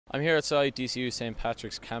I'm here outside DCU St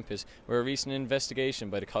Patrick's campus, where a recent investigation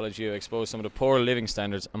by the College U exposed some of the poor living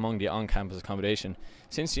standards among the on-campus accommodation.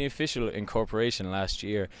 Since the official incorporation last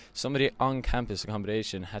year, some of the on-campus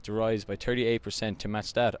accommodation had to rise by 38% to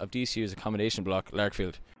match that of DCU's accommodation block,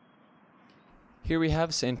 Larkfield. Here we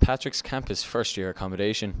have St Patrick's campus first year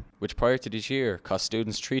accommodation, which prior to this year cost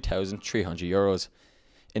students €3,300.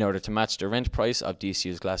 In order to match the rent price of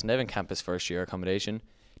DCU's Glasnevin campus first year accommodation,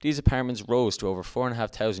 these apartments rose to over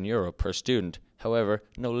 €4,500 per student. However,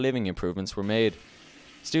 no living improvements were made.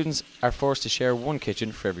 Students are forced to share one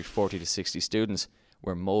kitchen for every 40 to 60 students,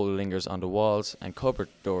 where mould lingers on the walls and cupboard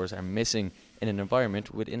doors are missing in an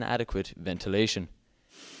environment with inadequate ventilation.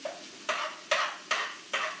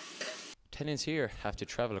 Tenants here have to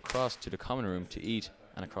travel across to the common room to eat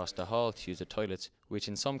and across the hall to use the toilets, which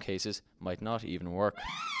in some cases might not even work.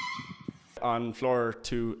 On floor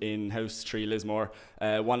 2 in House 3 Lismore,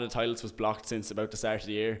 one of the toilets was blocked since about the start of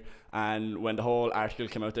the year, and when the whole article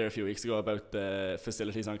came out there a few weeks ago about the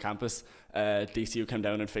facilities on campus, DCU came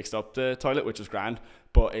down and fixed up the toilet, which was grand,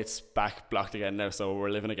 but it's back blocked again now, so we're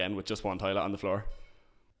living again with just one toilet on the floor.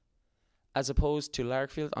 As opposed to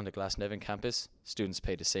Larkfield on the Glasnevin campus, students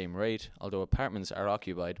pay the same rate, although apartments are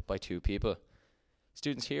occupied by 2 people.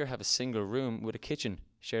 Students here have a single room with a kitchen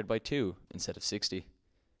shared by 2 instead of 60.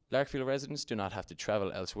 Larkfield residents do not have to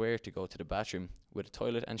travel elsewhere to go to the bathroom, with a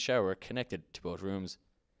toilet and shower connected to both rooms.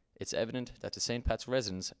 It's evident that the St Pat's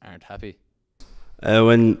residents aren't happy.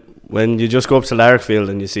 When you just go up to Larkfield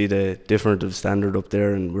and you see the different standard up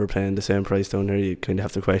there and we're paying the same price down here, you kind of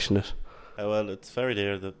have to question it. Well, it's very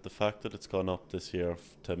clear that the fact that it's gone up this year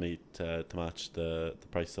to match the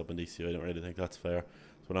price up in DCU, I don't really think that's fair.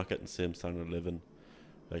 So we're not getting the same standard of living.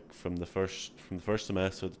 Like from the first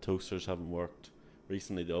semester, the toasters haven't worked.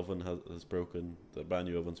 Recently, the oven has broken. The brand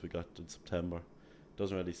new ovens we got in September.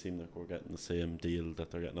 Doesn't really seem like we're getting the same deal that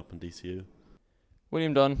they're getting up in DCU.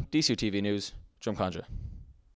 William Dunne, DCUtv News, Drumcondra.